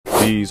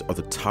These are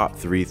the top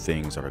 3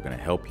 things that are going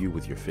to help you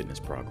with your fitness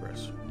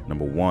progress.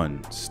 Number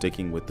 1,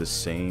 sticking with the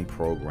same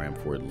program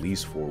for at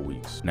least 4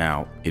 weeks.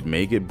 Now, it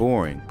may get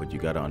boring, but you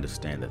got to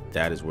understand that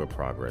that is where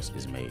progress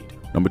is made.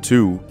 Number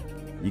 2,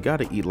 you got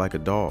to eat like a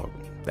dog.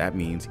 That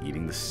means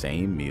eating the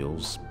same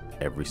meals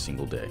every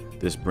single day.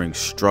 This brings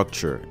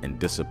structure and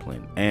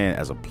discipline, and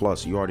as a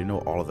plus, you already know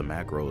all of the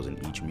macros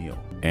in each meal.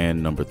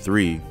 And number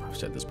 3, I've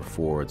said this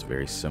before, it's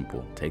very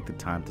simple. Take the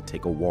time to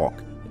take a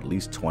walk at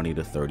least 20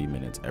 to 30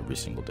 minutes every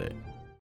single day.